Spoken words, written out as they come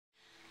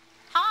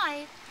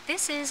Hi,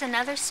 this is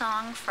another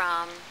song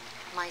from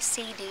my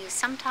CD,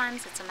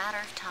 Sometimes It's a Matter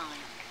of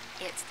Time.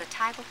 It's the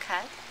title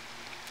cut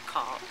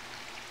called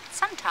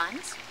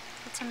Sometimes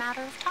It's a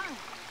Matter of Time.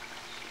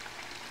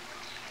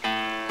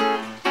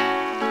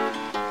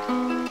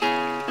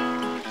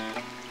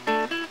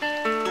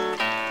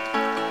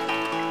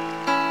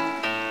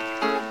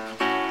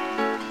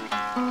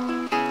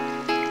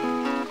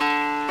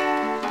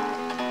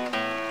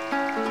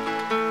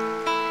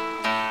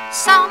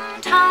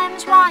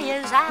 Sometimes why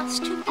is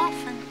asked too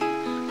often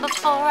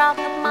before I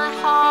put my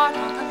heart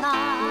on the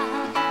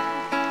line.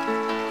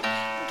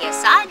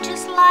 Guess I'd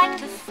just like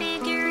to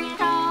figure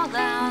it all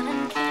out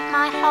and keep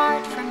my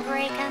heart from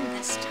breaking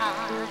this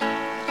time.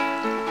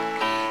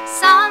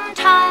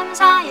 Sometimes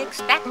I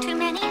expect too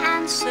many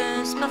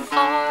answers before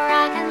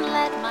I can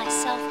let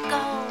myself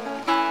go.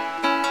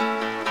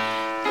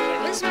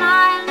 There is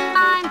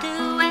mine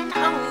doing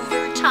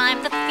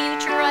overtime, the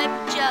future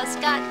I've just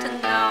got to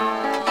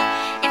know.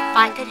 If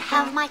I could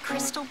have my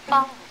crystal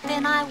ball,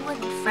 then I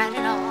wouldn't fret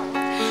at all.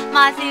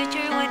 My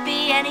future would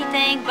be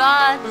anything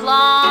but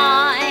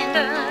blind.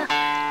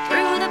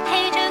 Through the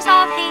pages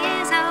of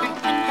his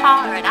open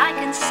heart, I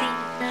can see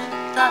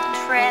the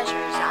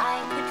treasures I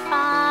could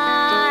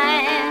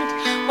find.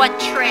 What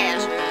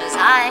treasures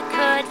I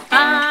could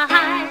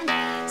find.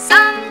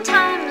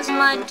 Sometimes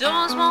my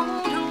doors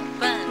won't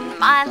open,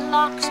 my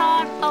locks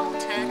are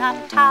bolted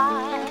up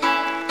tight.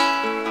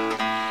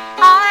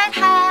 I'd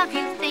have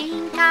you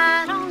think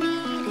I don't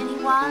need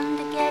anyone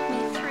to get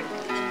me through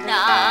the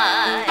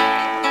night.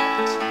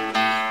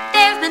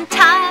 There've been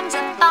times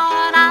I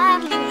thought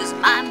I'd lose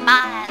my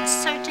mind,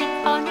 searching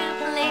for new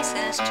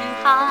places to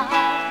hide.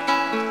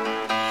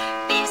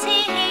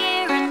 Busy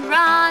here and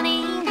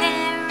running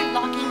there,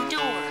 locking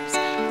doors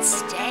and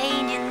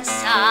staying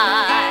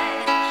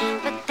inside.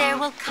 But there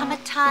will come a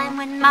time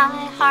when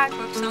my heart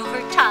works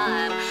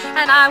overtime,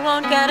 and I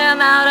won't get him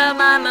out of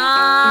my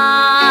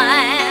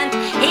mind.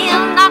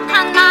 He'll knock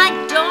on my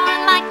door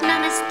like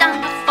none has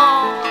done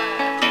before.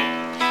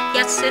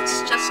 Yes,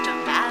 it's just a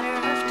matter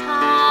of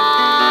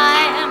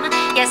time.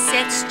 Yes,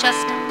 it's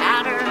just a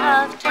matter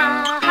of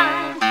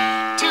time.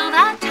 Till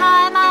that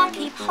time I'll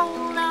keep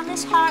hold on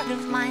this heart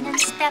of mine and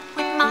step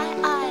with my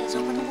eyes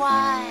open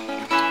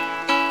wide.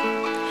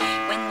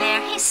 When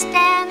there he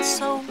stands,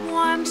 so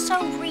warm,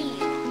 so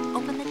real,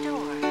 open the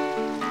door,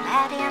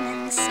 let him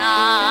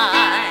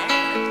inside.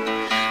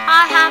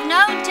 I have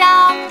no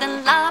doubt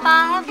the love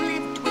I've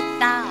lived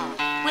without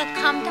will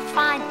come to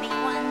find me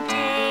one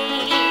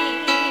day.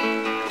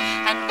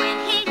 And when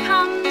he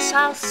comes,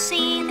 I'll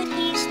see that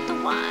he's the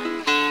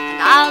one,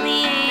 and I'll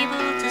be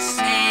able to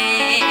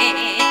say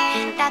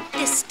that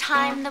this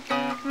time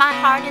my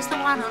heart is the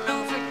one on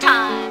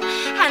overtime,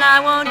 and I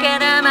won't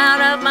get him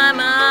out of my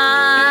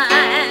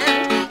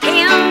mind.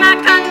 He'll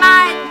knock on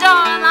my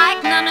door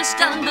like none has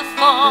done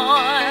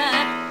before.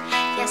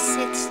 Yes,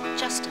 it's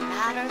just a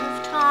matter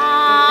of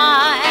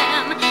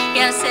time.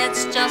 Yes,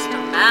 it's just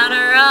a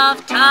matter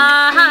of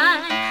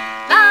time.